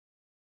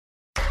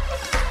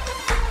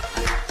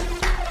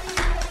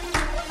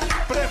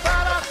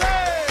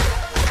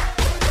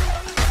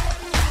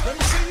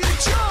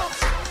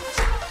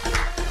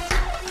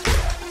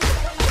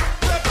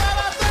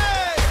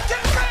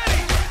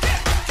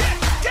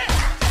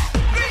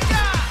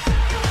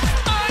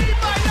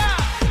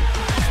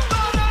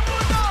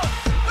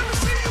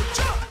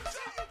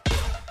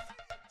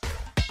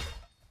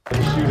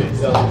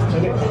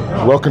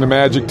Welcome to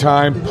Magic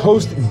Time,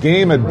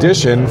 post-game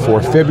edition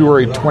for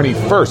February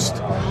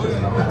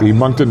 21st. The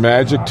Moncton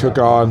Magic took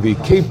on the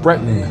Cape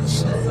Breton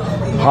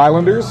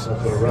Highlanders,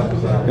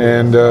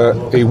 and a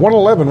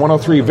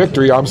 111-103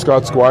 victory. I'm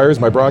Scott Squires.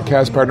 My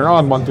broadcast partner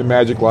on Moncton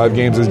Magic Live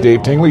Games is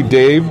Dave Tingley.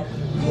 Dave,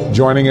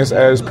 joining us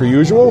as per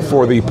usual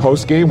for the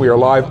post-game. We are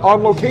live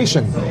on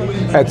location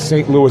at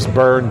St. Louis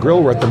Bar and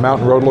Grill. We're at the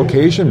Mountain Road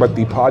location, but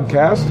the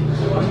podcast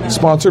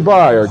sponsored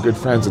by our good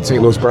friends at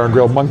St. Louis Bar and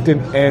Grill, Moncton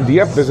and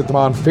Dieppe. Visit them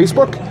on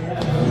Facebook.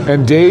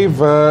 And Dave,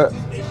 the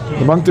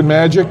Moncton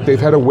Magic, they've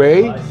had a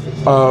way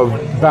of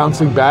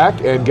bouncing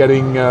back and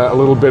getting a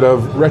little bit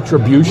of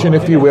retribution,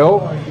 if you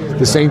will.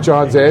 The St.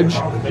 John's Edge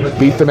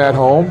beat them at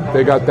home.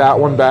 They got that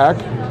one back.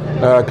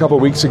 A couple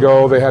of weeks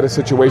ago, they had a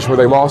situation where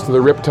they lost to the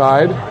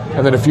Riptide,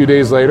 and then a few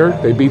days later,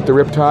 they beat the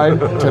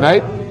Riptide.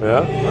 Tonight,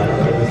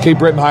 Cape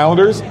Breton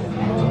Highlanders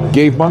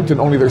gave Moncton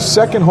only their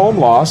second home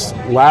loss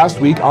last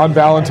week on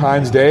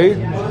Valentine's Day,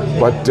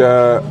 but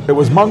it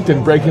was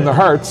Moncton breaking the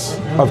hearts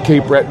of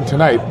Cape Breton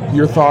tonight.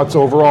 Your thoughts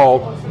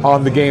overall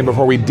on the game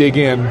before we dig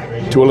in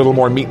to a little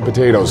more meat and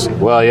potatoes?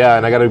 Well, yeah,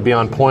 and I got to be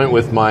on point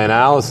with my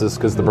analysis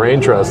because the brain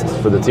trust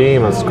for the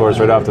team, of course,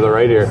 right off to the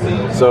right here.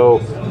 So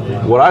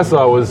what I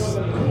saw was,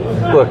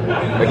 look,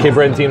 a Cape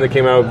Breton team that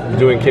came out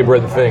doing Cape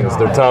Breton things.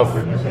 They're tough.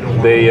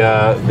 They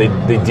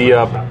D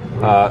up,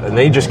 and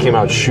they just came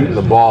out shooting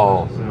the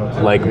ball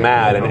like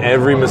mad. And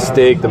every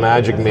mistake the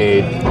Magic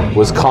made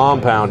was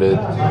compounded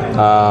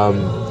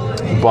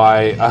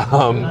by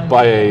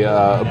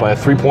a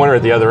 3-pointer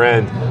at the other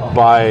end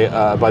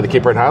by the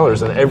Cape Breton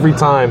Highlanders. And every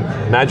time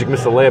Magic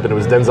missed a layup, and it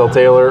was Denzel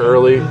Taylor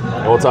early,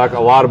 and we'll talk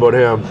a lot about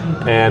him,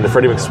 and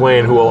Freddie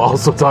McSwain, who we'll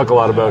also talk a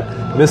lot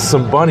about, missed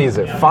some bunnies,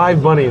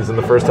 5 bunnies in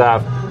the first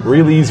half.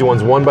 Really easy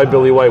ones. One by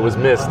Billy White was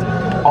missed.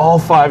 All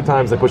 5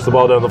 times they pushed the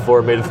ball down the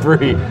floor, made a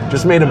 3,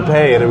 just made him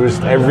pay, and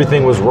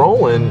everything was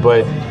rolling.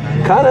 But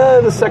kind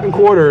of the second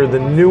quarter, the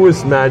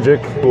newest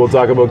Magic, who we'll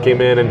talk about, came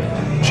in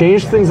and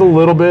changed things a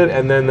little bit,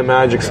 and then the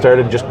Magic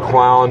started just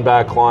clawing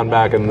back,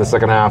 and the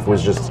second half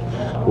was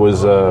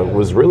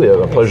really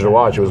a pleasure to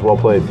watch. It was well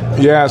played.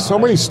 Yeah, so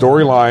many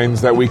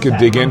storylines that we could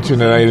dig into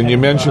tonight, and you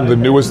mentioned the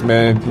newest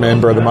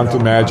member of the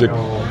Moncton Magic,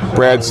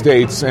 Brad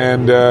States,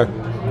 and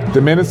the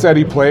minutes that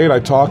he played, I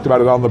talked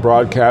about it on the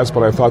broadcast,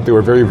 but I thought they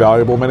were very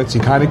valuable minutes. He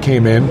kind of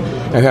came in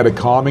and had a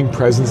calming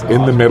presence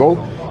in the middle.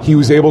 He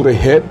was able to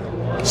hit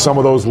some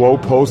of those low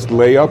post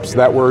layups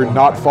that were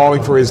not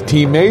falling for his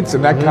teammates,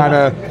 and that kind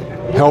of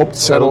helped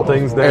settle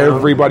things down.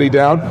 Everybody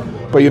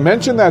down. But you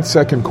mentioned that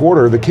second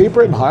quarter. The Cape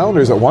Breton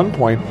Highlanders at one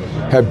point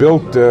had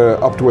built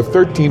up to a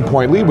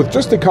 13-point lead with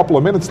just a couple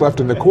of minutes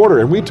left in the quarter,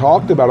 and we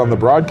talked about on the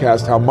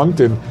broadcast how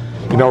Moncton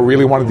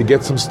really wanted to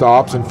get some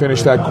stops and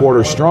finish that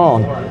quarter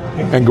strong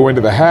and go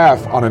into the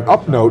half on an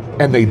up note,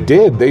 and they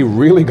did. They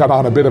really got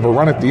on a bit of a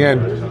run at the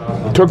end,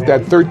 took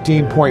that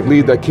 13-point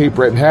lead that Cape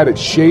Breton had, it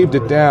shaved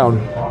it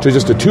down to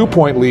just a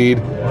 2-point lead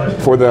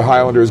for the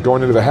Highlanders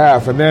going into the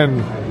half, and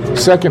then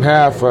second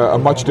half, a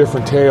much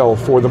different tale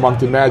for the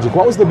Moncton Magic.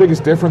 What was the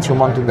biggest difference for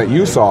Moncton that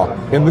you saw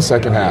in the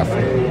second half?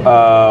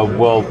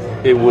 Well,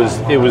 it was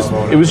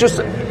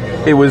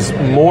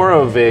more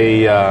of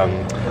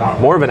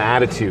an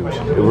attitude,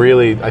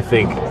 really, I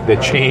think,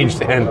 that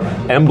changed, and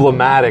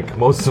emblematic,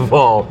 most of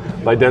all,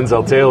 by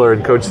Denzel Taylor.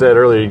 And Coach said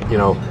earlier,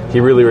 he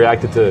really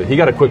reacted he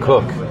got a quick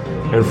hook,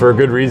 and for a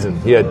good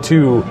reason. He had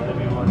 2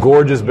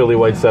 gorgeous Billy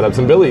White setups,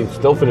 and Billy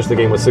still finished the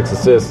game with 6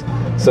 assists,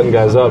 setting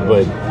guys up,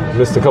 but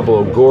missed a couple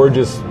of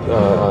gorgeous,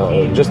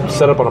 just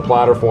set up on a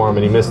platter for him,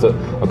 and he missed a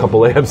couple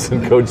layups,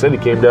 and Coach said he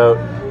came out,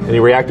 and he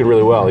reacted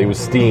really well. He was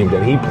steamed,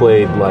 and he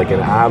played like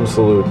an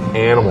absolute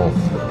animal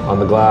on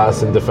the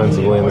glass and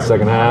defensively in the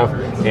second half,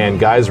 and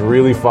guys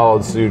really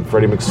followed suit.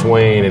 Freddie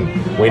McSwain and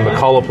Wayne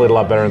McCullough played a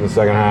lot better in the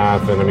second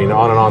half, and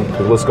on and on,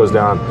 the list goes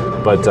down,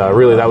 but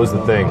really that was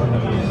the thing.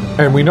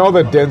 And we know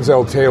that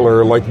Denzel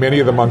Taylor, like many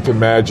of the Moncton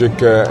Magic,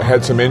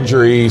 had some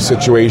injury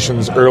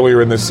situations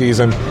earlier in the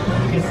season,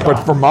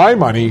 but for my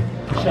money,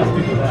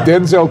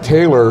 Denzel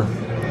Taylor,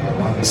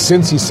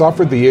 since he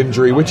suffered the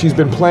injury, which he's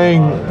been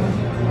playing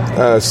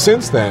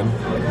since then,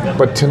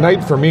 but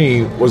tonight for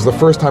me was the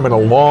first time in a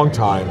long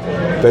time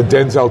that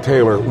Denzel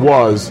Taylor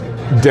was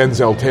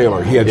Denzel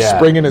Taylor. He had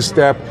spring in his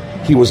step.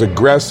 He was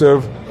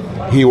aggressive.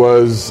 He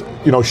was,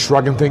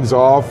 shrugging things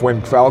off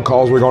when foul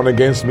calls were going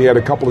against him. He had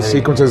a couple of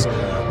sequences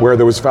where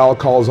there was foul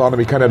calls on him.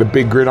 He kind of had a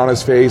big grin on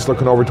his face,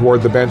 looking over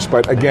toward the bench.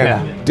 But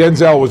again,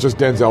 Denzel was just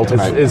Denzel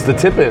tonight. It's the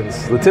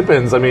tip-ins. The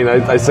tip-ins. I mean,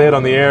 I say it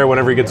on the air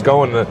whenever he gets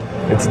going.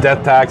 It's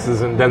death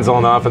taxes and Denzel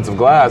on the offensive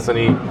glass, and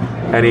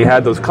he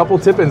had those couple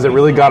tip-ins that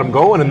really got him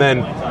going. And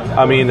then,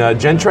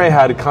 Gentry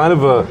had kind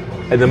of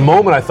in the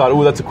moment I thought,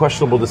 that's a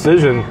questionable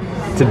decision.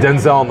 to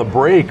Denzel on the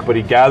break, but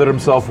he gathered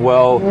himself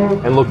well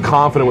and looked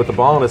confident with the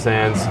ball in his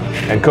hands.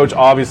 And Coach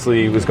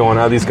obviously was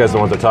going, these guys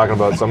know what they're talking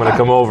about, so I'm going to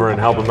come over and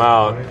help him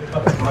out.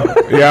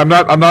 Yeah,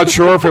 I'm not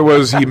sure if it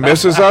was he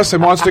misses us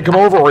and wants to come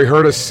over, or he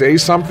heard us say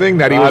something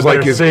that he was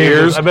like his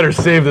ears. I better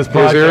save this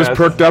podcast. His ears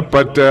perked up,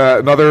 but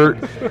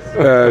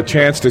another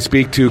chance to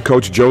speak to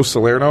Coach Joe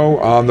Salerno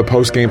on the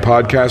post-game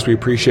podcast. We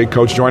appreciate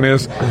Coach joining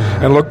us.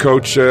 And look,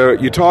 Coach,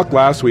 you talked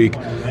last week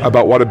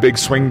about what a big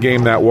swing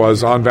game that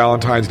was on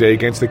Valentine's Day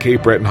against the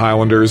Cape Breton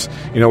Highlanders.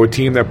 You know, a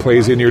team that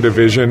plays in your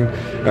division.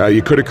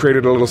 You could have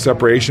created a little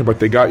separation, but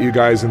they got you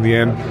guys in the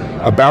end.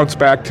 A bounce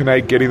back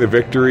tonight, getting the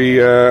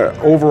victory.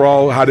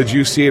 Overall, how did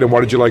you see it, and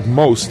what did you like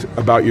most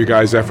about your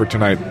guys' effort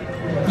tonight?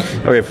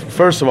 Okay,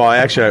 first of all,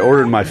 I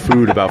ordered my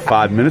food about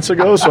 5 minutes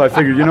ago, so I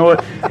figured, you know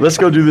what, let's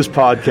go do this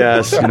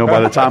podcast. You know,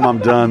 by the time I'm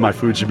done, my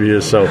food should be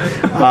here. So,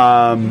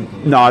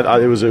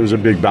 it was a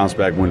big bounce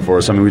back win for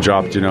us. I mean, we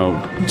dropped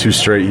 2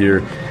 straight here,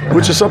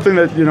 which is something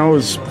that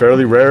is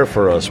fairly rare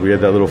for us. We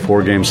had that little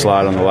 4-game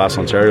slide on the last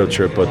Ontario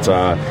trip, but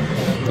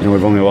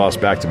we've only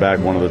lost back-to-back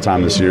one other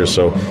time this year.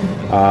 So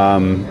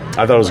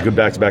I thought it was a good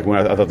back-to-back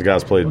win. I thought the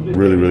guys played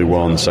really, really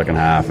well in the second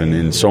half,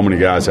 and so many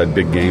guys had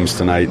big games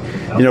tonight.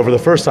 For the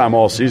first time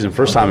all season,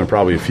 first time in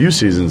probably a few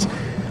seasons,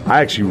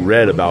 I actually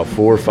read about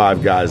 4 or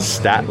 5 guys'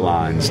 stat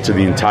lines to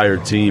the entire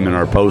team in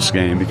our post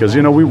game because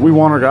we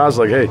want our guys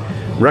like, hey,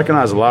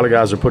 recognize a lot of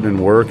guys are putting in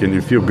work and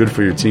you feel good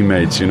for your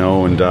teammates,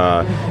 and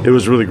it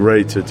was really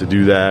great to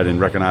do that and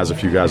recognize a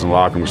few guys in the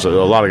locker room. So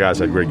a lot of guys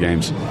had great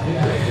games.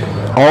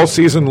 All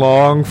season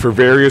long, for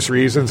various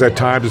reasons, at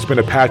times it's been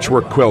a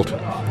patchwork quilt,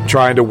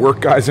 trying to work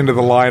guys into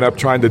the lineup,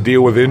 trying to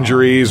deal with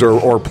injuries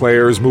or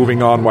players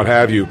moving on, what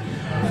have you.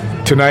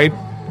 Tonight,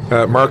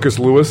 Marcus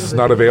Lewis is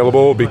not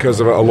available because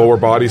of a lower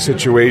body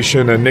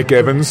situation, and Nick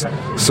Evans,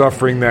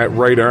 suffering that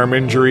right arm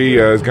injury,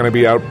 is going to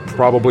be out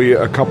probably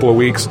a couple of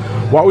weeks.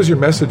 What was your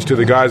message to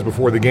the guys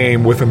before the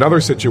game with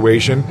another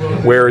situation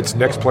where it's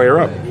next player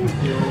up?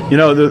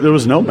 There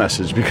was no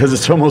message because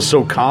it's almost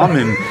so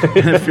common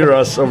for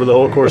us over the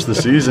whole course of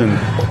the season.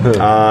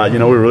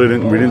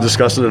 We didn't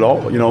discuss it at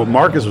all.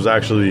 Marcus was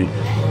actually,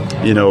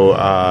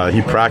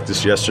 he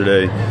practiced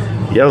yesterday.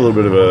 He had a little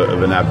bit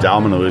of an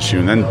abdominal issue,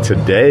 and then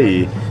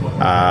today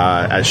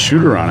at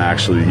shoot-around,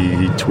 actually,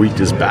 he tweaked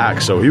his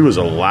back. So he was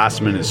a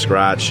last-minute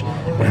scratch.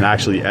 And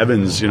actually,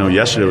 Evans,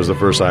 yesterday was the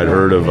first I'd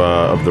heard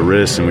of the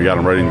wrist, and we got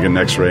him ready to get an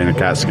X-ray and a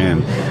CAT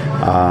scan.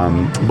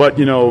 But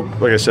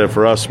like I said,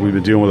 for us, we've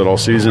been dealing with it all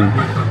season.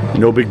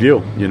 No big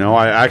deal.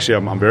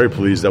 I'm very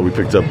pleased that we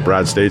picked up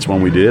Brad States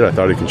when we did. I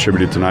thought he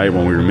contributed tonight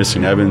when we were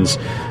missing Evans.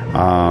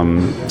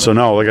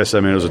 Like I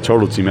said, it was a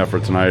total team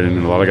effort tonight,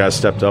 and a lot of guys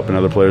stepped up in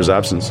other players'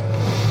 absence.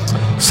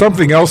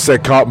 Something else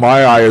that caught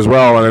my eye as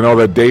well, and I know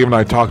that Dave and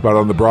I talked about it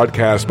on the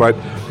broadcast, but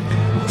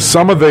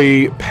some of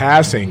the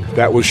passing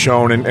that was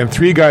shown, and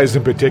 3 guys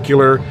in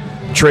particular,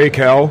 Trey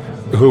Kell,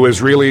 who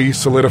has really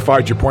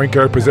solidified your point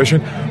guard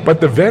position, but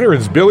the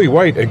veterans, Billy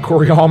White and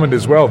Corey Almond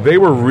as well, they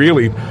were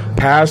really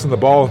passing the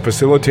ball and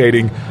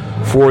facilitating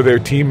for their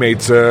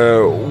teammates.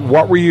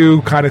 What were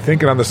you kind of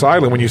thinking on the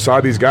sideline when you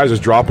saw these guys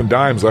just dropping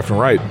dimes left and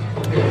right?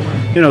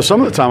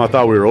 Some of the time I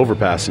thought we were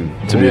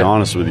overpassing, to be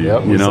honest with you.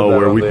 Yep,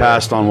 where we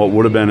passed on what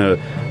would have been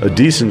a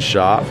decent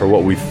shot for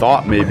what we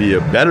thought may be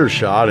a better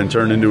shot and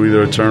turned into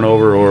either a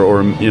turnover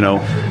or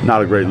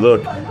not a great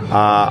look.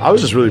 I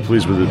was just really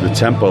pleased with the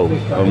tempo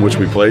in which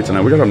we played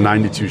tonight. We got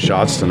 92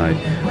 shots tonight.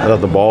 I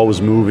thought the ball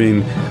was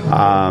moving.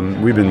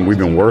 We've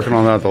been working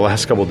on that the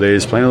last couple of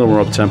days, playing a little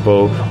more up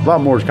tempo, a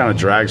lot more kind of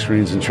drag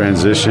screens and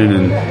transition,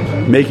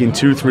 and making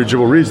 2-3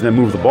 dribble reads and then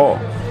move the ball.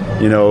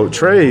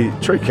 Trey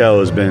Kell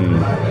has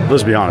been,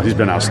 let's be honest, he's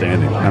been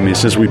outstanding.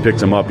 Since we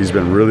picked him up, he's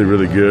been really,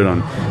 really good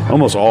on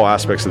almost all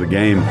aspects of the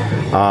game.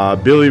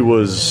 Billy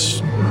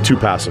was too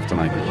passive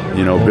tonight.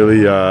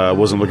 Billy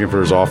wasn't looking for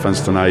his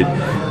offense tonight.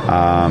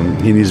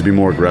 He needs to be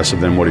more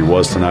aggressive than what he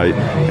was tonight.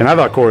 And I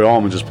thought Corey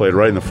Allman just played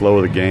right in the flow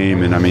of the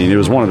game. And, it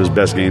was one of his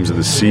best games of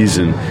the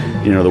season.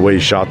 The way he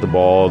shot the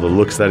ball, the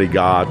looks that he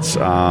got.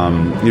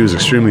 He was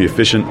extremely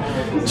efficient.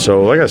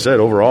 So, like I said,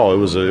 overall, it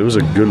was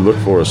a good look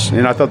for us.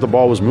 And I thought the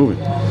ball was moving.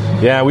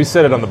 Yeah, we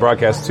said it on the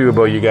broadcast, too,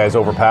 about you guys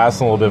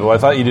overpassing a little bit. But I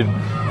thought you did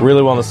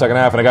really well in the second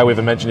half. And a guy we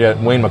haven't mentioned yet,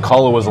 Wayne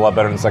McCullough, was a lot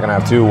better in the second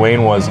half, too.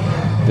 Wayne was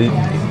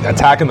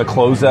attacking the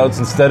closeouts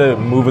instead of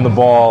moving the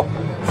ball,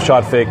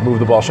 shot fake, move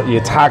the ball. You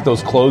attack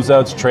those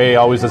closeouts. Trey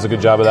always does a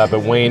good job of that,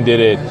 but Wayne did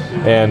it,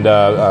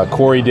 and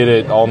Corey did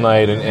it all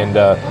night, and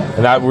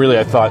that really,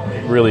 I thought,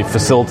 really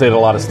facilitated a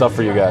lot of stuff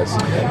for you guys.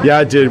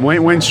 Yeah, it did.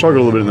 Wayne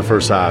struggled a little bit in the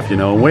first half.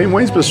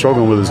 Wayne's been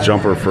struggling with his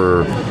jumper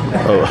for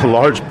a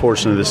large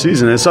portion of the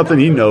season. It's something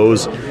he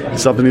knows.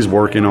 It's something he's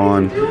working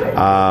on.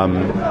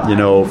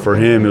 For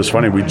him, it was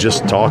funny. We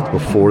just talked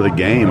before the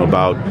game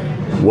about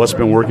what's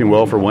been working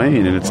well for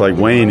Wayne, and it's like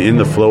Wayne in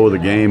the flow of the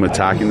game,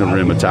 attacking the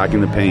rim,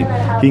 attacking the paint.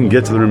 He can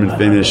get to the rim and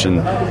finish,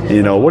 and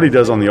what he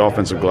does on the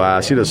offensive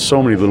glass, he does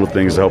so many little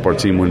things to help our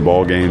team win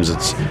ball games.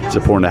 It's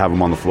important to have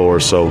him on the floor.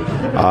 So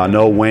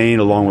Wayne,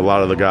 along with a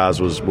lot of the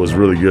guys, was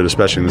really good,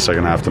 especially in the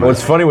second half tonight.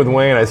 What's funny with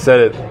Wayne, I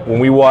said it when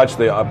we watched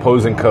the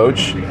opposing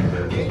coach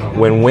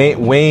when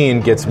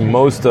Wayne gets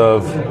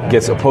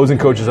opposing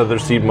coaches out of their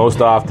seat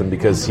most often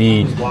because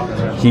he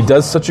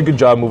does such a good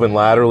job moving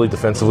laterally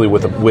defensively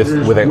with a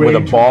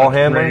ball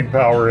handler. Brain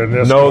power in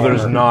this. No, corner.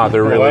 there's not.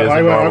 There really isn't.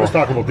 I was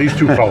talking about these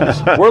two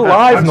fellas. We're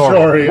live, I'm Normal.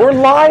 sorry. We're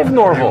live,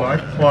 Normal.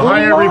 Well,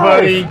 hi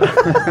everybody.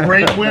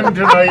 Great win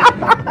tonight.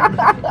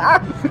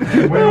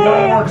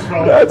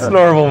 That's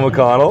Normal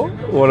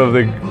McConnell, one of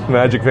the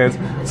Magic fans.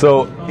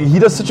 So he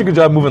does such a good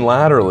job moving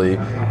laterally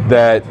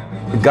that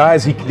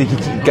guys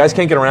guys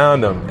can't get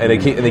around him, and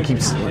they keep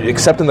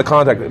accepting the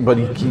contact. But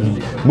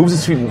he moves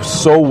his feet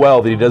so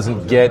well that he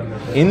doesn't get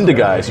into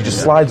guys. He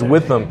just slides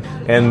with them,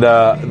 and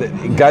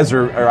guys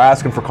are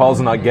asking for calls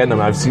and not getting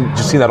them. I've seen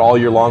that all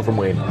year long from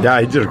Wayne.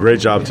 Yeah, he did a great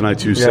job tonight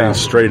too, staying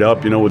straight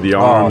up, with the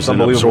arms and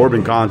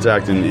absorbing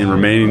contact and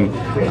remaining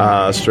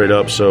straight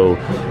up. So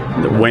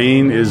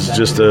Wayne is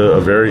just a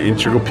very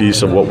integral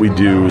piece of what we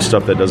do,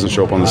 stuff that doesn't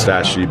show up on the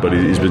stat sheet, but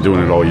he's been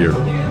doing it all year.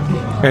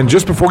 And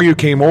just before you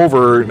came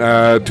over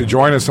to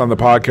join us on the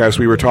podcast,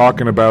 we were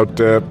talking about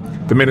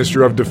the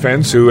Minister of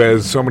Defense, who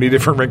has so many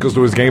different wrinkles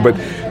to his game, but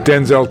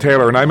Denzel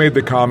Taylor. And I made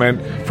the comment,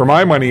 for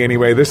my money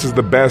anyway, this is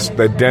the best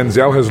that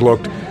Denzel has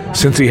looked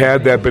since he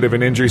had that bit of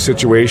an injury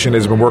situation,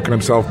 has been working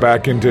himself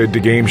back into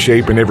game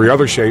shape and every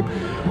other shape.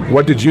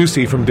 What did you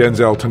see from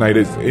Denzel tonight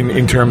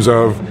in terms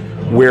of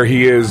where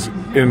he is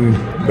in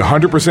the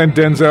 100%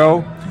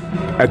 Denzel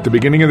at the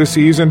beginning of the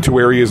season to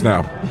where he is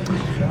now?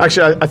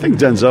 Actually, I think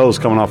Denzel is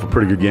coming off a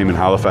pretty good game in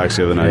Halifax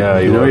the other night. Yeah,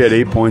 he had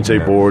 8 points,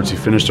 8 boards. He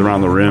finished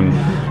around the rim.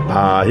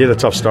 He had a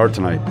tough start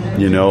tonight,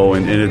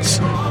 and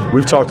it's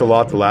we've talked a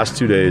lot the last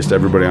 2 days to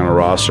everybody on our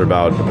roster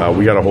about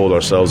we got to hold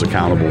ourselves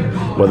accountable,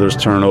 whether it's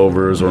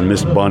turnovers or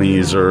missed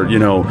bunnies or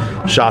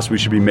shots we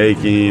should be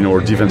making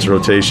or defensive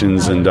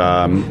rotations. And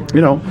I'm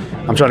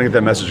trying to get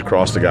that message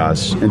across to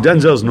guys. And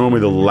Denzel's normally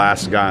the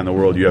last guy in the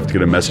world you have to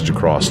get a message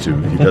across to.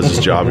 He does his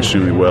job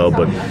extremely well,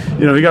 but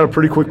he got a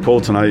pretty quick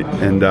pull tonight,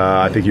 and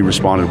I think he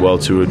responded well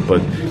to it.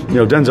 But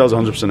Denzel's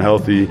 100%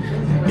 healthy.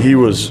 He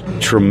was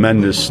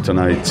tremendous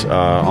tonight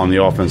on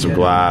the offensive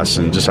glass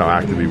and just how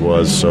active he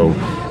was. So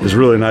it was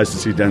really nice to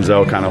see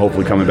Denzel kind of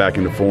hopefully coming back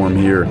into form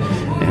here.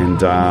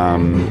 And,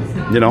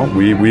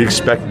 we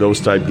expect those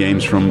type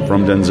games from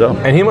Denzel.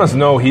 And he must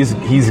know he's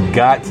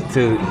got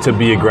to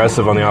be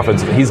aggressive on the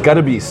offense. He's got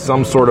to be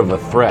some sort of a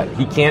threat.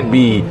 He can't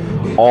be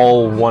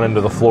all one end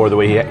of the floor the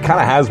way he kind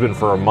of has been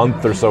for a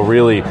month or so,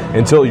 really,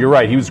 until, you're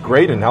right, he was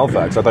great in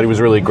Halifax. I thought he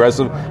was really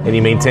aggressive, and he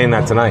maintained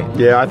that tonight.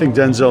 Yeah, I think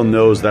Denzel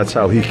knows that's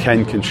how he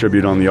can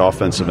contribute on the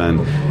offensive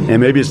end.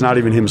 And maybe it's not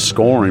even him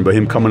scoring, but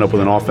him coming up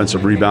with an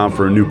offensive rebound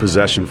for a new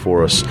possession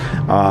for us.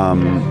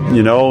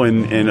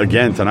 And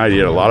again, tonight he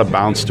had a lot of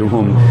bounce to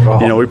him.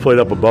 Oh. We played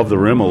up above the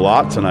rim a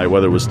lot tonight,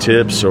 whether it was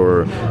tips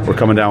or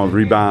coming down with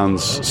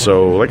rebounds.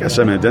 So, like I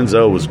said, man,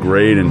 Denzel was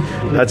great, and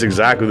that's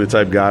exactly the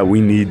type of guy we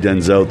need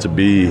Denzel to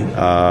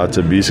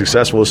be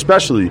successful,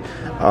 especially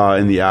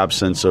in the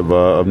absence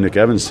of Nick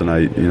Evans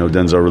tonight.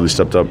 Denzel really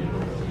stepped up.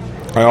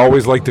 I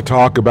always like to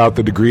talk about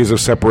the degrees of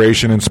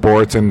separation in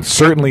sports, and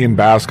certainly in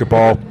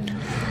basketball.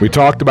 We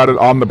talked about it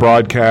on the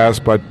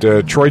broadcast, but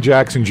Troy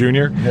Jackson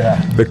Jr.,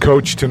 the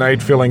coach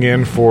tonight, filling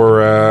in for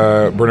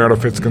Bernardo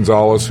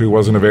Fitzgonzalez, who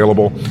wasn't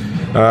available.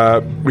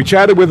 We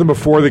chatted with him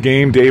before the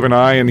game, Dave and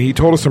I, and he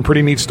told us some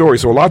pretty neat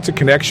stories. So lots of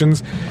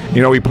connections.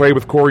 He played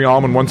with Corey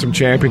Allman, won some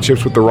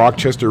championships with the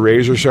Rochester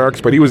Razor Sharks,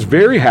 but he was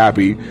very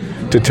happy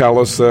to tell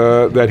us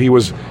that he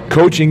was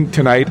coaching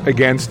tonight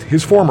against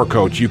his former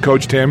coach. You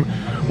coached him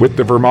with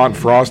the Vermont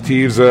Frost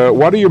Thieves.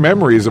 What are your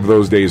memories of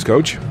those days,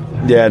 Coach?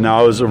 Yeah,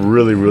 no, it was a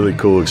really, really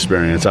cool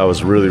experience. I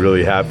was really,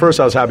 really happy.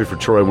 First, I was happy for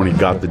Troy when he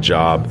got the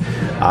job,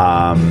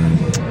 and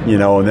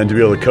then to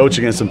be able to coach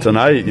against him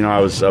tonight. I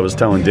was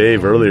telling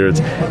Dave earlier, it's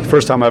the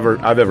first time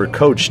I've ever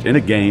coached in a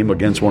game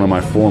against one of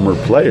my former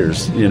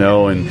players.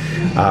 And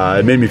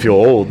it made me feel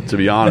old, to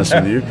be honest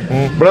with you.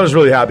 But I was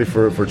really happy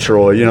for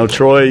Troy.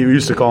 Troy, we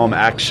used to call him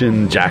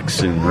Action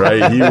Jackson,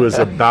 right? He was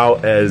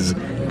about as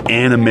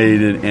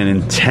animated and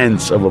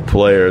intense of a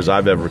player as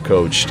I've ever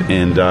coached,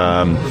 and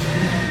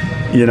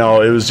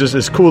it was just,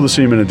 it's cool to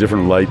see him in a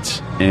different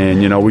light.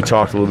 And, we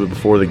talked a little bit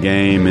before the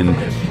game. And,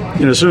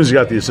 as soon as he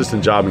got the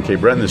assistant job in Cape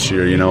Breton this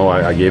year,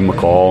 I gave him a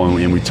call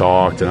and we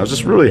talked. And I was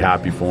just really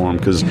happy for him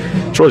because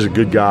Troy's a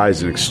good guy.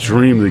 He's an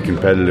extremely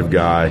competitive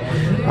guy.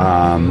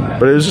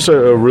 But it was just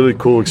a really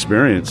cool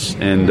experience.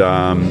 And,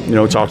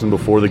 talked to him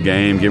before the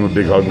game, gave him a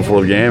big hug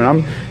before the game.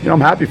 And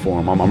I'm happy for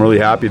him. I'm really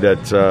happy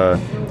that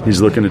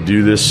he's looking to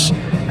do this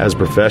as a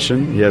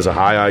profession. He has a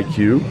high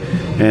IQ,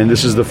 and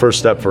this is the first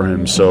step for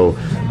him. So,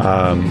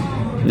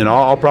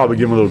 I'll probably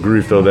give him a little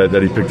grief, though,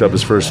 that he picked up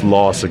his first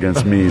loss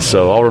against me,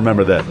 so I'll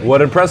remember that.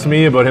 What impressed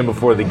me about him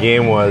before the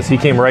game was he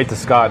came right to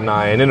Scott and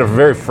I, and in a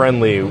very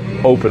friendly,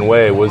 open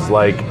way, was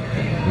like,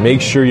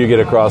 make sure you get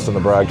across on the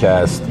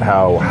broadcast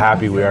how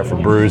happy we are for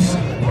Bruce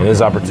and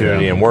his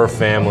opportunity, and we're a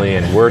family,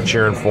 and we're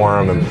cheering for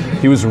him. And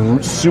he was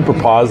super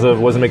positive,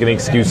 wasn't making any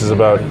excuses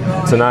about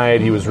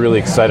tonight. He was really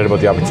excited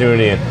about the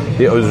opportunity, and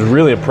it was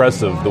really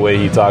impressive the way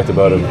he talked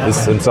about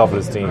himself and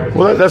his team.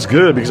 Well, that's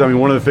good because, I mean,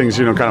 one of the things,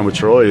 kind of with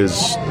Troy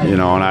is,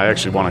 and I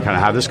actually want to kind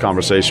of have this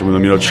conversation with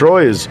him.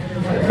 Troy is,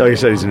 like I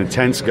said, he's an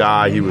intense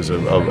guy. He was a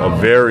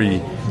very,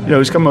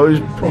 he's from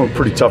a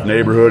pretty tough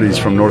neighborhood. He's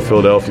from North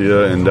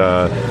Philadelphia, and,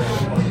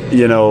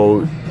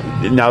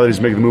 now that he's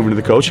making the move into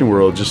the coaching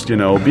world, just,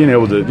 being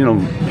able to,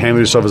 handle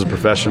yourself as a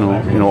professional,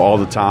 all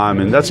the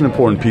time. And that's an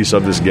important piece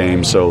of this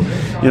game. So,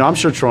 I'm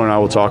sure Troy and I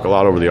will talk a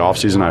lot over the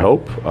offseason, I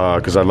hope,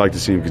 because I'd like to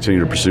see him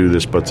continue to pursue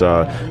this. But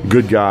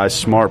good guy,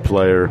 smart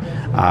player.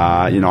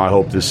 I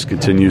hope this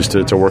continues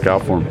to work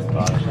out for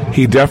him.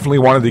 He definitely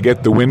wanted to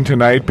get the win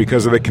tonight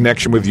because of the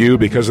connection with you,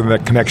 because of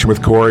that connection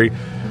with Corey.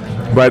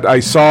 But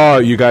I saw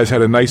you guys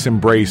had a nice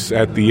embrace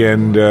at the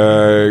end.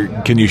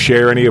 Can you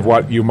share any of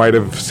what you might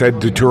have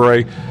said to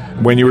Troy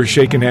when you were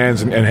shaking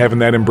hands and having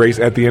that embrace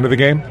at the end of the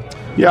game?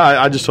 Yeah,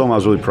 I just told him I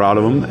was really proud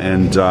of him,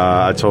 and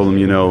I told him,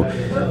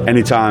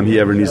 anytime he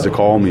ever needs to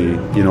call me,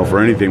 for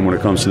anything when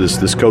it comes to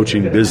this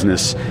coaching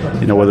business,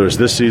 whether it's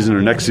this season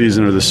or next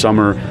season or this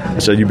summer, I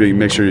said,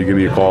 make sure you give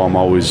me a call. I'm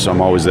always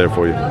there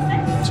for you.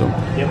 So.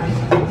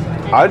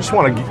 I just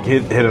want to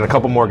hit on a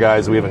couple more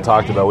guys we haven't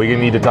talked about. We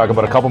need to talk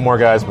about a couple more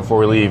guys before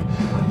we leave.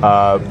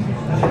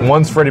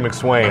 One's Freddie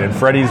McSwain, and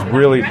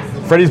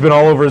Freddie's been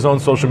all over his own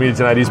social media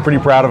tonight. He's pretty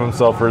proud of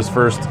himself for his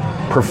first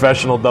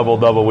professional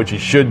double-double, which he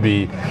should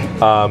be.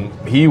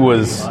 He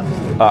was,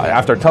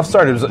 after a tough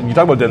start, you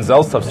talk about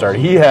Denzel's tough start,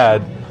 he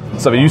had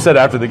something you said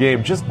after the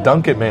game, just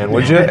dunk it, man,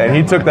 would you? And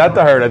he took that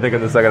to heart, I think,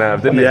 in the second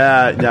half, didn't he?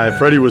 Yeah,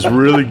 Freddie was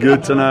really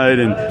good tonight,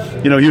 and,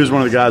 he was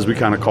one of the guys we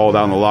kind of called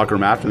out in the locker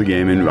room after the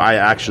game, and I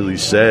actually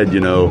said,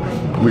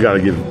 we got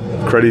to give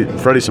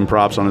Freddie some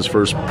props on his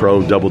first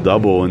pro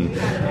double-double, and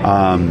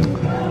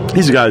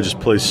he's a guy who just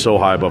plays so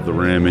high above the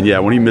rim,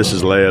 and when he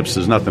misses layups,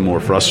 there's nothing more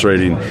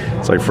frustrating.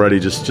 It's like Freddie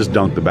just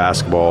dunked the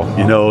basketball,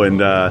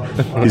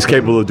 and he's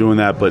capable of doing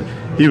that, but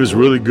he was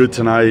really good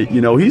tonight.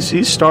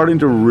 He's starting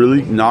to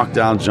really knock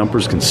down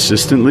jumpers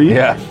consistently.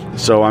 Yeah.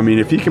 So, I mean,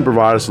 if he can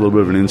provide us a little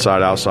bit of an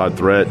inside-outside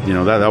threat,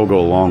 that will go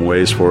a long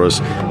ways for us.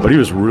 But he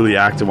was really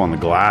active on the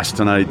glass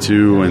tonight,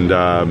 too. And,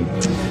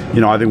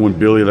 I think when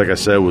Billy, like I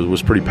said,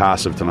 was pretty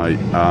passive tonight,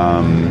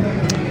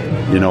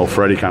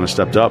 Freddie kind of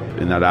stepped up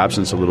in that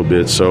absence a little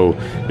bit. So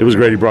it was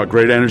great. He brought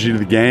great energy to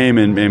the game.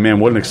 And man,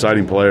 what an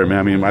exciting player, man.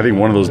 I mean, I think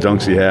one of those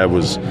dunks he had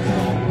was –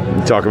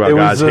 you talk about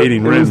guys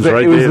hating rims,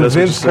 right? It was the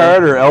Vince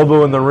Carter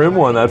elbow in the rim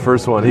one, that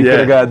first one. He could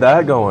have got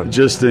that going.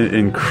 Just an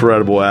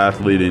incredible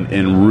athlete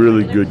and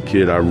really good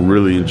kid. I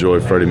really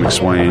enjoyed Freddie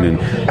McSwain,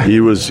 and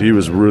he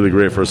was really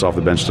great for us off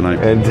the bench tonight.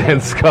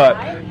 And Scott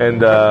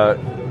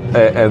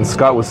and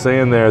Scott was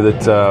saying there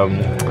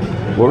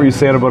that what were you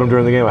saying about him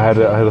during the game? I had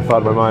a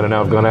thought in my mind, and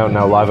now I've gone out and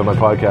now live on my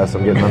podcast.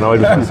 I'm getting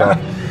annoyed with myself.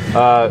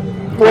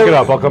 Pick it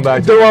up. I'll come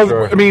back to it.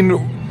 Sure. I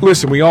mean,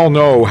 listen, we all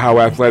know how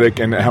athletic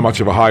and how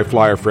much of a high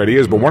flyer Freddie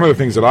is, but one of the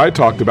things that I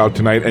talked about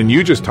tonight, and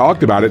you just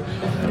talked about it,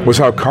 was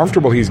how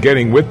comfortable he's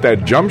getting with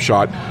that jump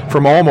shot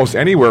from almost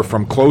anywhere,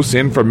 from close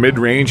in, from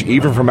mid-range,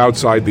 even from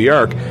outside the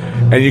arc.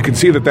 And you can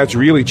see that that's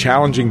really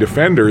challenging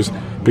defenders,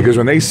 because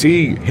when they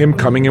see him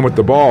coming in with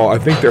the ball, I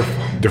think their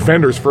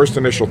defender's first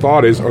initial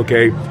thought is,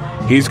 okay,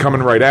 he's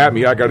coming right at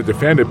me, I got to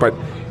defend it, but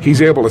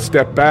he's able to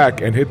step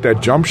back and hit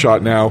that jump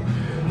shot now.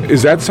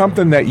 Is that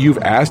something that you've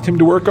asked him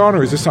to work on,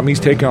 or is this something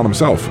he's taken on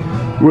himself?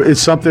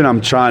 It's something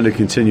I'm trying to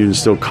continue to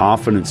instill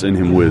confidence in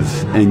him with.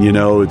 And,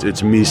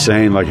 it's me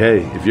saying, like, hey,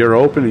 if you're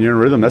open and you're in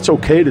rhythm, that's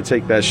okay to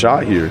take that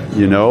shot here,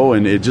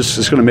 and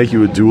it's going to make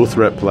you a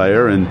dual-threat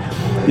player. And,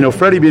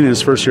 Freddie being in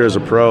his first year as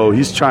a pro,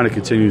 he's trying to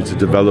continue to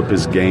develop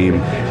his game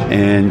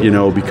and,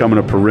 becoming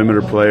a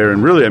perimeter player.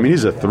 And really, I mean,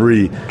 he's a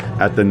 3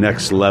 at the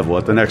next level,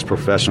 at the next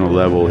professional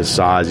level, his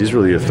size. He's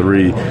really a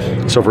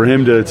 3. So for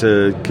him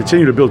to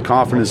continue to build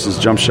confidence, his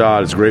jump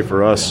shot is great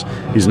for us.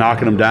 He's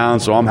knocking them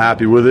down, so I'm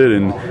happy with it.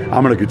 And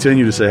I'm going to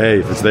continue to say, hey,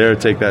 if it's there,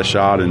 take that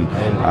shot, and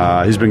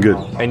he's been good.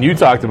 And you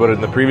talked about it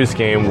in the previous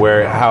game,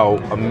 where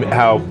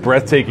how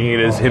breathtaking it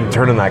is, him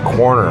turning that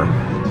corner,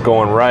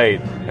 going right.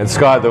 And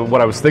Scott,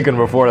 what I was thinking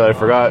before that I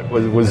forgot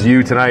was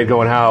you tonight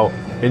going how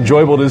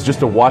enjoyable it is just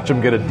to watch him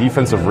get a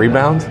defensive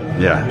rebound.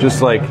 Yeah.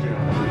 Just like,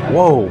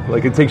 whoa,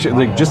 like it takes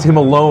like just him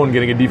alone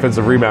getting a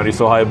defensive rebound. He's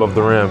so high above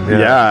the rim.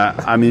 Yeah,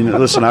 I mean,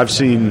 listen, I've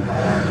seen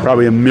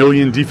probably 1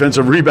 million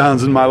defensive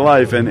rebounds in my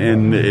life,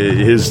 and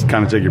his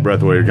kind of take your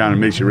breath away. It kind of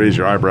makes you raise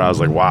your eyebrows,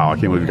 like, wow, I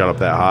can't believe he got up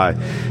that high.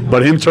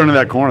 But him turning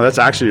that corner, that's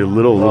actually a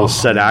little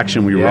set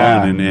action we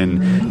run,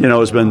 and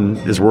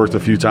it's worked a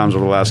few times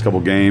over the last couple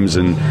games.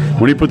 And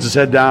when he puts his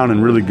head down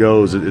and really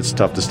goes, it's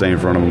tough to stay in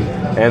front of him.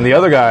 And the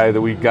other guy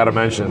that we got to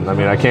mention, I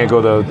mean, I can't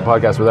go the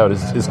podcast without,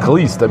 is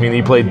Kalist. I mean,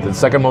 he played the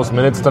second most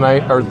minutes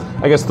tonight, or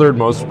I guess third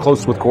most,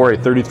 close with Corey,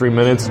 33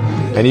 minutes,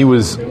 and he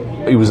was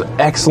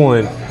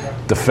excellent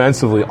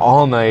defensively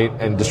all night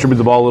and distributed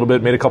the ball a little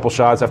bit, made a couple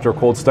shots after a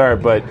cold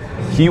start, but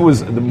he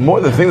was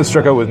the thing that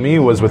struck out with me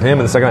was with him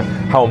in the second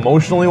half, how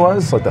emotional he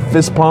was, like the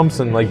fist pumps,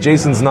 and like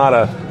Jason's not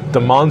a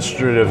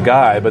demonstrative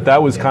guy, but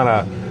that was kind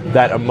of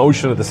that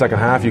emotion at the second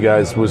half, you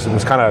guys, was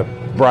kind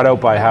of brought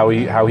out by how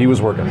he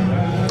was working.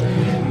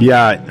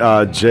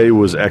 Yeah, Jay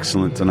was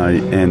excellent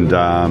tonight, and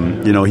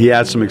he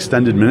had some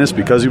extended minutes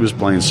because he was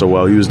playing so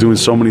well. He was doing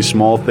so many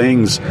small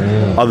things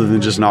other than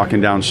just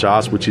knocking down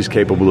shots, which he's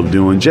capable of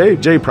doing.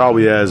 Jay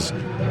probably has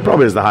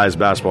the highest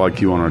basketball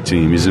IQ on our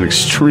team. He's an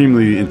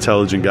extremely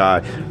intelligent guy,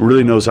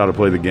 really knows how to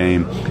play the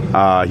game.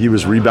 He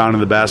was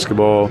rebounding the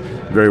basketball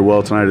very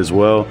well tonight as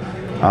well.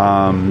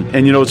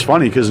 And it's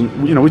funny because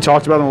we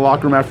talked about it in the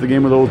locker room after the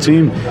game with the whole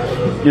team.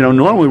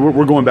 Normally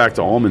we're going back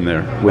to Allman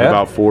there with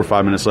about 4 or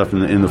 5 minutes left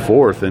in the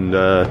fourth, and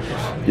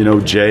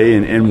Jay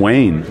and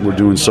Wayne were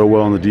doing so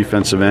well on the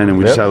defensive end, and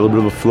we just had a little bit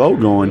of a flow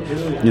going.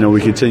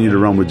 We continue to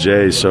run with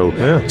Jay, so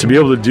to be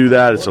able to do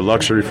that, it's a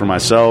luxury for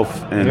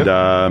myself. And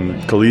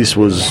Khalees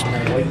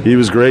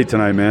was great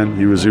tonight, man.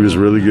 He was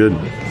really good.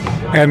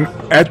 And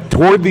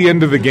toward the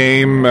end of the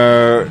game,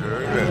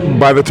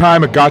 by the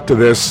time it got to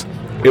this,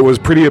 it was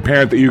pretty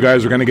apparent that you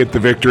guys were going to get the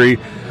victory,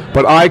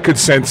 but I could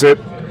sense it,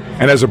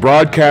 and as a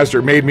broadcaster,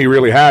 it made me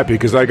really happy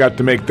because I got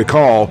to make the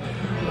call.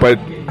 But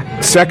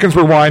seconds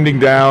were winding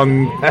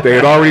down. They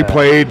had already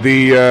played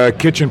the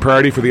kitchen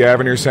party for the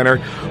Avenir Center,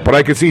 but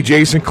I could see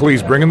Jason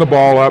Khalees bringing the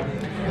ball up,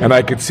 and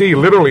I could see him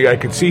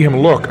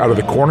look out of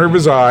the corner of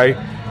his eye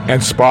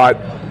and spot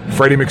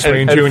Freddie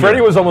McSwain Jr. And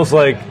Freddie was almost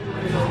like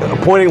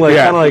pointing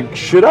kind of like,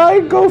 should I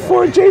go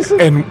for it, Jason?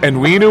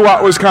 And we knew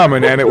what was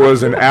coming, and it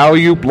was an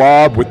alley-oop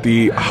lob with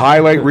the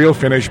highlight reel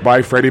finish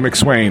by Freddie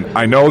McSwain.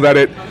 I know that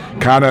it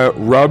kind of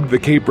rubbed the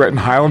Cape Breton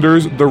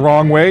Highlanders the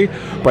wrong way,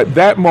 but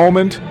that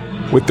moment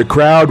with the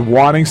crowd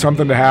wanting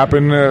something to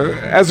happen,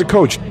 as a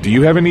coach, do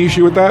you have any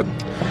issue with that?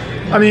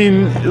 I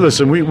mean,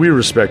 listen, we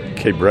respect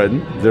Cape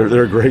Breton.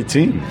 They're a great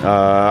team.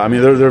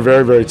 They're a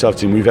very, very tough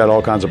team. We've had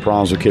all kinds of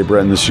problems with Cape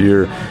Breton this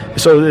year,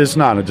 so it's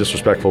not in a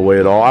disrespectful way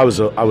at all. I was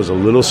a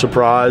little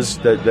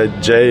surprised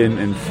that Jay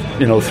and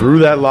threw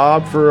that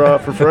lob for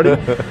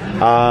Freddie.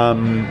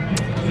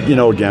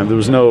 Again, there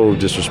was no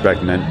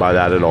disrespect meant by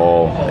that at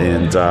all,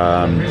 and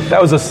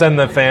that was a send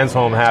the fans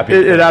home happy.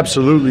 It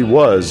absolutely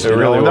was. It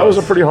really was. That was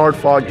a pretty hard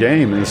fought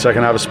game in the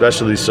second half,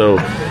 especially. So,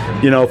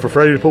 for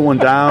Freddie to put one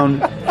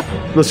down.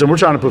 Listen, we're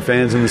trying to put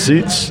fans in the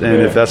seats,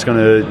 and if that's going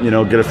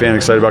to, get a fan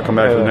excited about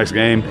coming back for the next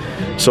game,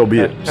 so be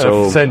it.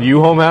 So send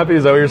you home happy?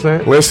 Is that what you're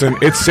saying? Listen,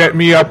 it set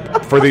me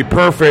up for the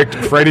perfect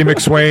Freddie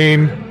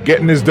McSwain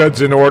getting his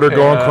duds in order,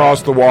 going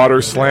across the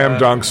water, slam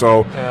dunk.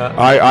 So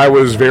I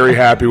was very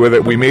happy with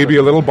it. We may be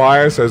a little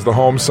biased as the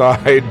home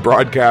side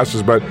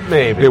broadcasters, but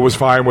maybe it was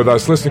fine with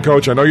us. Listen,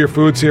 Coach, I know your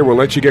food's here. We'll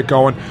let you get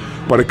going.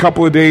 But a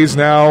couple of days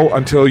now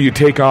until you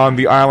take on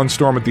the Island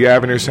Storm at the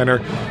Avenir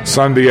Center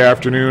Sunday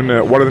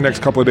afternoon. What are the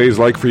next couple of days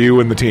like for you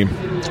and the team?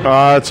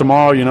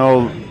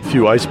 Tomorrow, a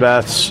few ice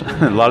baths,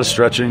 a lot of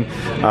stretching,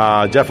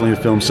 definitely a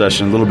film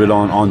session, a little bit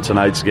on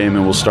tonight's game,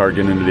 and we'll start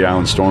getting into the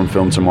Island Storm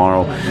film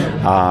tomorrow.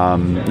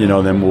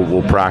 Then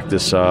we'll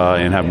practice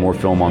and have more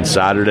film on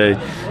Saturday,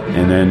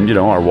 and then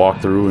our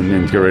walkwe'through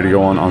and get ready to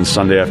go on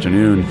Sunday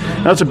afternoon.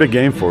 That's a big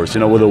game for us.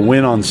 With a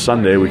win on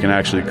Sunday, we can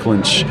actually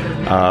clinch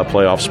a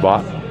playoff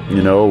spot.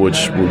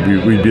 Which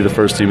we'd be the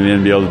first team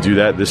in the NBL to do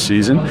that this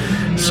season.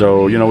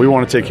 So, we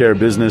want to take care of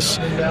business.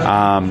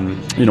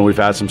 We've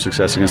had some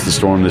success against the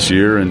Storm this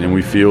year, and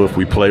we feel if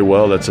we play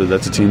well, that's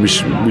a team we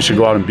should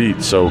go out and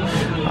beat. So,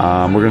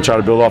 we're going to try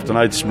to build off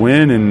tonight's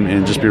win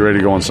and just be ready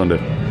to go on Sunday.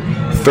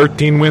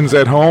 13 wins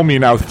at home. You're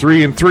now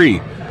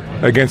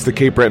 3-3 against the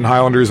Cape Breton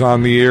Highlanders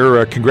on the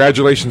year.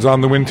 Congratulations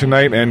on the win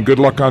tonight, and good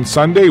luck on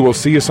Sunday. We'll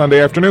see you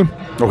Sunday afternoon.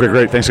 Okay,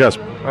 great. Thanks, guys.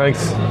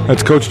 Thanks.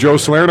 That's Coach Joe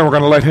Salerno. We're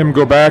going to let him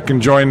go back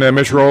and join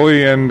Mitch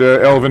Rowley and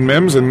Elvin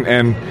Mims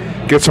and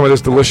get some of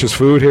this delicious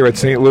food here at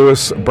St.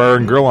 Louis Bar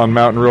and Grill on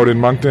Mountain Road in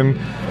Moncton.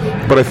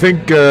 But I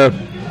think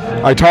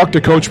I talked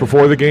to Coach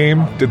before the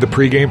game, did the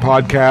pregame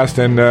podcast,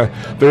 and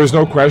there is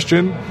no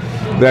question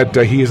that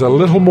he is a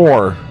little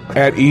more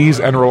at ease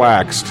and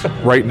relaxed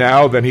right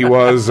now than he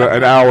was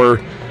an hour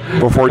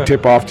before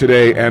tip-off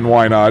today, and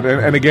why not?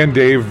 And again,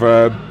 Dave,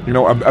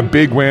 a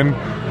big win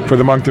for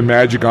the Moncton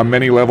Magic on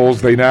many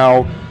levels. They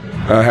now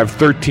have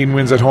 13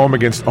 wins at home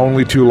against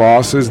only 2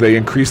 losses. They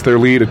increased their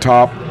lead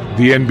atop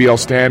the NBL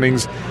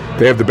standings.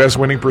 They have the best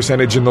winning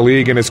percentage in the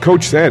league, and as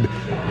Coach said,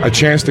 a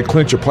chance to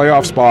clinch a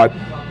playoff spot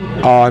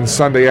on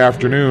Sunday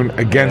afternoon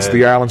against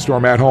the Island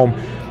Storm at home.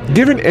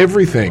 Given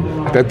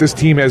everything that this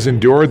team has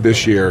endured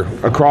this year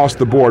across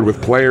the board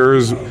with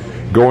players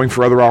going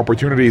for other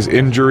opportunities,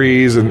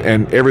 injuries,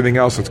 and everything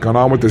else that's gone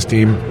on with this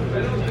team,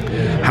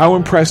 how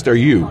impressed are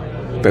you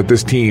that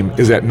this team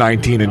is at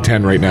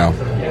 19-10 right now?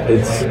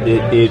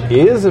 It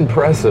is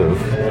impressive,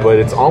 but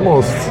it's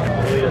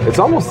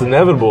almost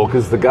inevitable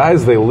because the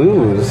guys they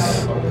lose,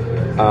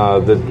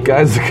 the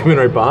guys that come in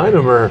right behind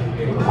them are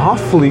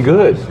awfully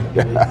good.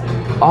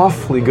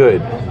 Awfully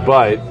good.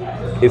 But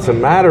it's a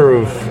matter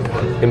of,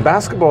 in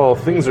basketball,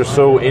 things are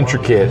so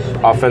intricate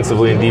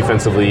offensively and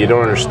defensively, you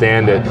don't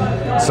understand it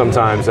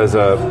sometimes as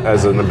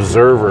an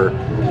observer.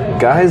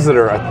 Guys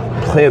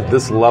that play at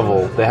this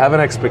level, they have an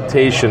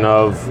expectation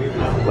of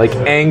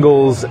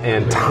angles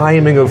and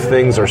timing of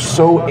things are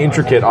so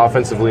intricate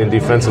offensively and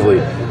defensively.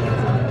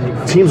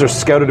 Teams are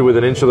scouted with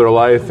an inch of their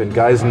life, and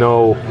guys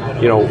know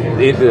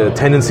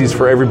tendencies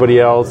for everybody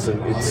else,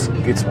 and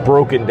it's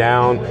broken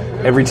down.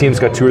 Every team's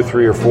got 2 or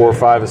 3 or 4 or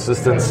 5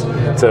 assistants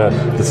to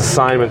this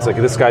assignments. Like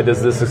this guy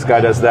does this guy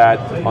does that.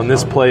 On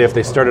this play, if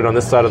they started on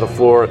this side of the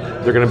floor,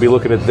 they're going to be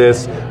looking at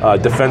this.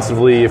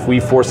 Defensively, if we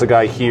force a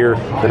guy here,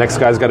 the next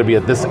guy's got to be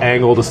at this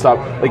angle to stop.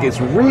 Like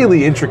it's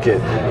really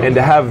intricate, and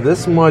to have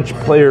this much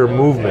player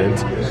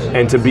movement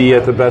and to be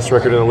at the best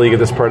record in the league at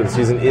this part of the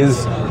season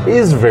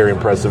is very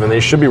impressive, and they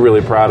should be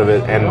really proud of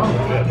it.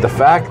 And the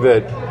fact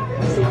that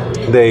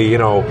they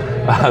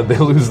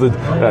lose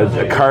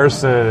the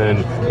Carson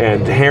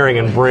and Herring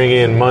and bring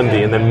in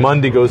Mundy, and then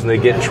Mundy goes and they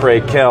get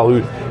Trey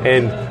Kell,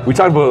 and we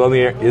talked about it on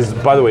the air.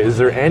 By the way, is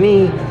there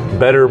any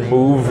better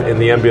move in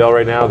the NBL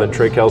right now than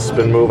Trey Kell's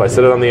spin move? I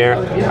said it on the air.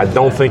 I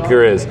don't think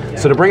there is.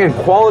 So to bring in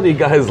quality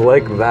guys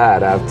like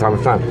that at time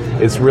of time,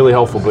 it's really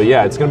helpful. But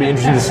yeah, it's going to be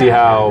interesting to see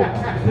how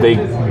they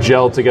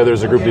gel together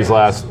as a group these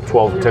last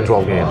 10,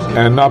 12 games.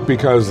 And not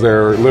because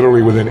they're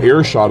literally within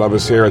earshot of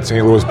us here at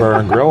St. Louis Bar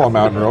and Grill on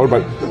Mountain Road,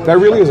 but that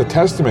really is a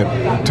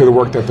testament to the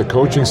work that the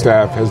coaching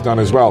staff has done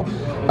as well.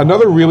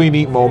 Another really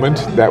neat moment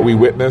that we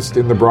witnessed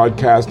in the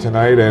broadcast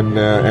tonight,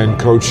 and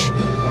Coach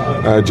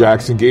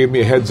Jackson gave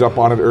me a heads up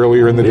on it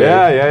earlier in the day.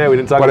 Yeah, we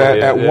didn't talk about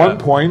it. But at one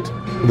point,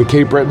 the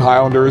Cape Breton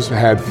Highlanders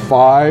had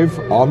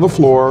 5 on the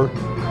floor,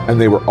 and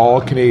they were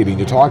all Canadian.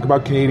 You talk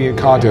about Canadian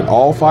content.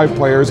 All 5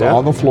 players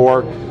on the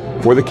floor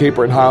for the Cape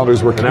Breton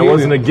Highlanders were Canadian. And it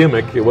wasn't a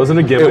gimmick. It wasn't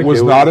a gimmick. It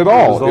was not at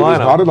all. It was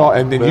not at all.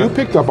 And then you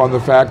picked up on the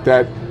fact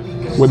that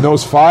when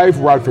those 5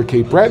 were out for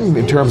Cape Breton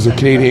in terms of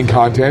Canadian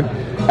content,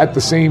 at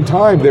the same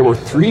time, there were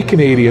 3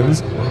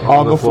 Canadians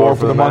on the floor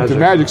for the Moncton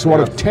Magic. So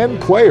out of 10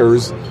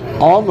 players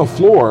on the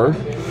floor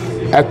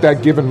at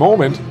that given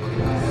moment,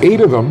 8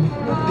 of them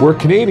were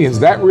Canadians.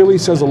 That really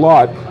says a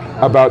lot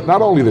about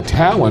not only the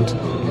talent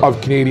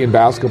of Canadian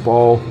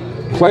basketball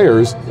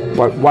players,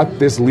 but what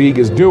this league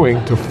is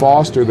doing to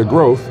foster the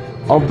growth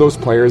of those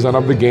players and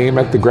of the game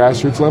at the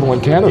grassroots level in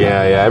Canada.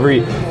 Yeah.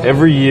 Every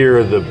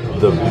year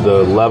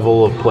the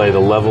level of play, the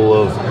level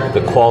of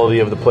the quality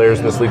of the players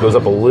in this league goes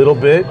up a little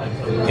bit,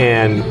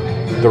 and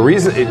the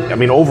reason,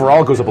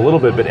 overall it goes up a little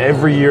bit, but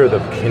every year the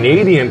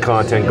Canadian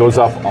content goes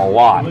up a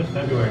lot.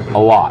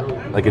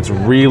 Like it's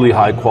really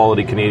high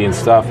quality Canadian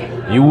stuff.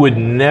 You would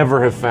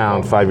never have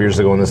found 5 years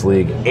ago in this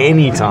league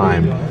any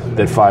time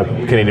that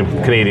 5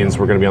 Canadians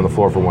were going to be on the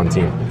floor for one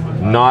team.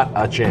 Not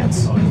a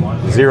chance.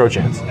 0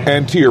 chance.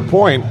 And to your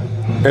point,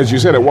 as you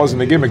said, it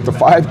wasn't a gimmick. The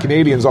 5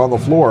 Canadians on the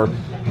floor,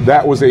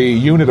 that was a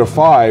unit of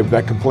 5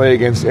 that can play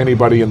against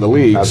anybody in the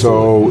league.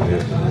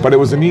 Absolutely. But it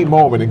was a neat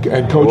moment,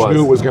 and Coach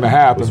knew it was going to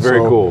happen. It was very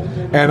cool.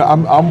 And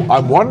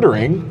I'm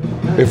wondering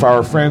if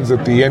our friends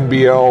at the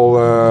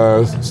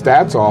NBL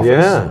stats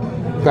office,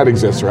 that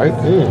exists, right?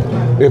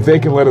 If they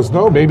can let us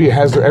know, maybe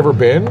has there ever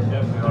been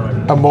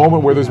a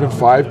moment where there's been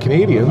 5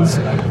 Canadians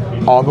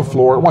on the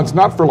floor at once,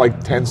 not for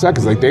like 10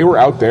 seconds. Like they were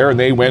out there and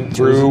they went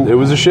through. It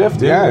was a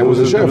shift. Yeah, it was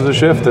a shift. It was a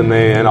shift,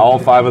 and all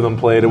 5 of them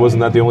played. It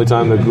wasn't that the only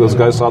time that those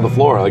guys saw the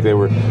floor. Like they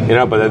were,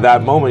 But at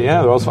that moment,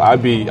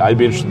 I'd be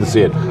interested to see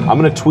it. I'm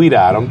going to tweet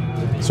at them.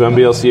 So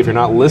NBLC, if you're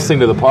not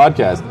listening to the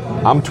podcast,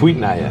 I'm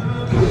tweeting at you.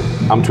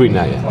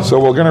 So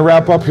we're going to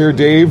wrap up here,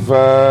 Dave.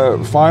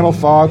 Final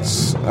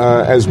thoughts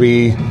as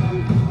we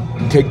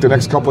take the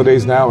next couple of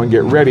days now and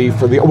get ready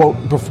for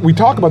we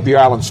talk about the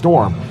Island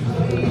Storm.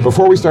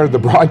 Before we started the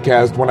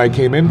broadcast, when I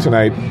came in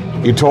tonight,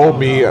 you told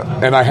me,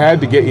 and I had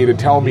to get you to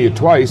tell me it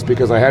twice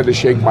because I had to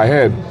shake my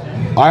head,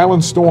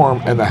 Island Storm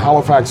and the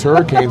Halifax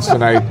Hurricanes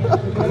tonight.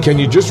 Can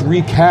you just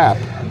recap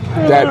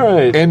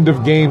that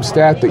end-of-game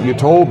stat that you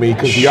told me?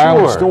 Because the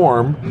Island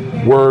Storm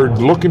were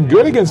looking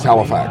good against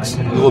Halifax.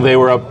 Well, they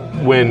were up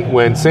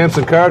when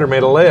Samson Carter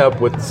made a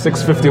layup with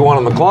 6:51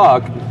 on the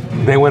clock.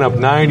 They went up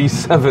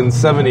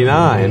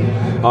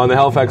 97-79 on the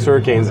Halifax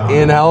Hurricanes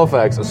in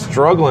Halifax, a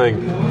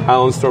struggling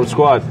Island Storm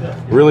squad,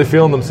 really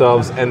feeling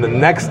themselves. And the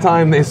next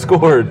time they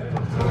scored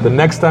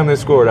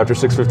after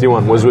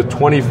 6:51 was with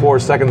 24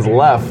 seconds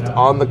left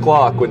on the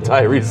clock when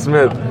Tyrese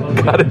Smith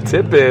got a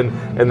tip in,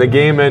 and the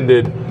game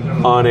ended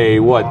on a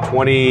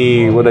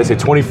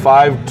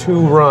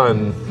 25-2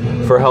 run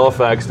for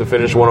Halifax to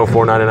finish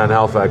 104-99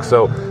 Halifax.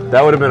 So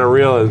that would have been a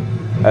real,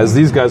 as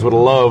these guys would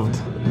have loved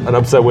an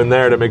upset win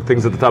there to make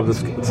things at the top of the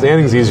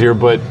standings easier,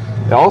 but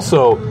it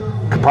also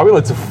probably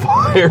lights a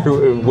fire,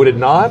 would it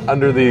not,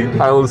 under the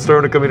Island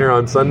Storm to come in here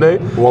on Sunday?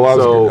 Well, I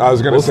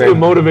was going to say, a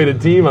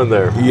motivated team on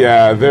there.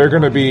 Yeah, they're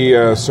going to be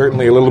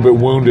certainly a little bit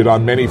wounded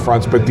on many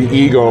fronts, but the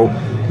ego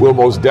will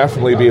most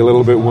definitely be a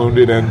little bit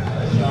wounded, and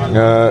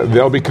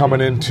they'll be coming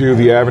into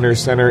the Avenir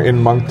Center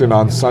in Moncton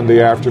on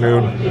Sunday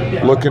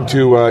afternoon, looking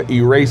to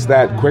erase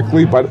that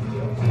quickly, but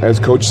as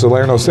Coach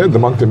Salerno said, the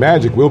Moncton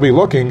Magic will be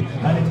looking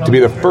to be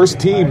the first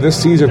team this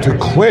season to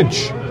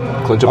clinch a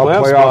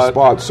playoff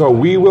spot. So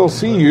we will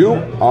see you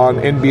on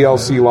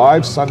NBLC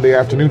Live Sunday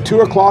afternoon,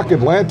 2 o'clock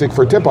Atlantic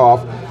for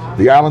tip-off,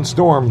 the Island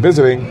Storm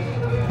visiting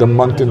the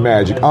Moncton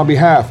Magic. On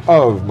behalf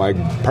of my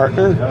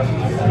partner,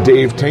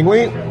 Dave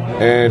Tingley,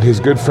 and his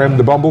good friend,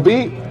 the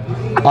Bumblebee,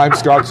 I'm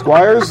Scott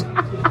Squires,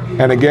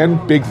 And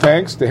again, big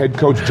thanks to head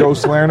coach Joe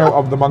Salerno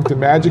of the Moncton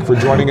Magic for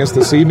joining us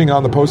this evening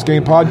on the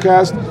postgame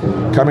podcast,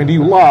 coming to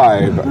you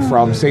live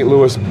from St.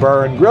 Louis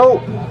Bar and Grill,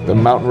 the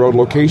Mountain Road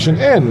location,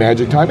 and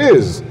Magic Time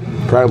is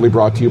proudly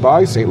brought to you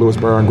by St. Louis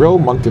Bar and Grill,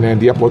 Moncton and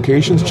Dieppe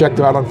locations. Check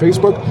them out on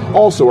Facebook.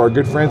 Also, our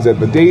good friends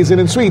at the Days Inn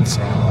and Suites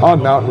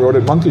on Mountain Road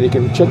at Moncton. You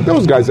can check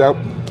those guys out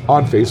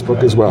on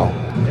Facebook as well.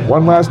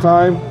 One last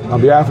time,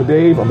 on behalf of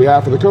Dave, on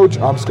behalf of the coach,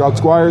 I'm Scott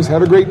Squires.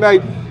 Have a great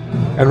night.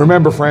 And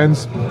remember,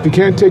 friends, if you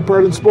can't take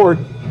part in sport,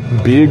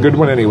 be a good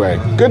one anyway.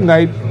 Good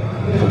night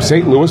from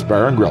St. Louis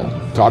Bar and Grill.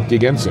 Talk to you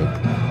again soon.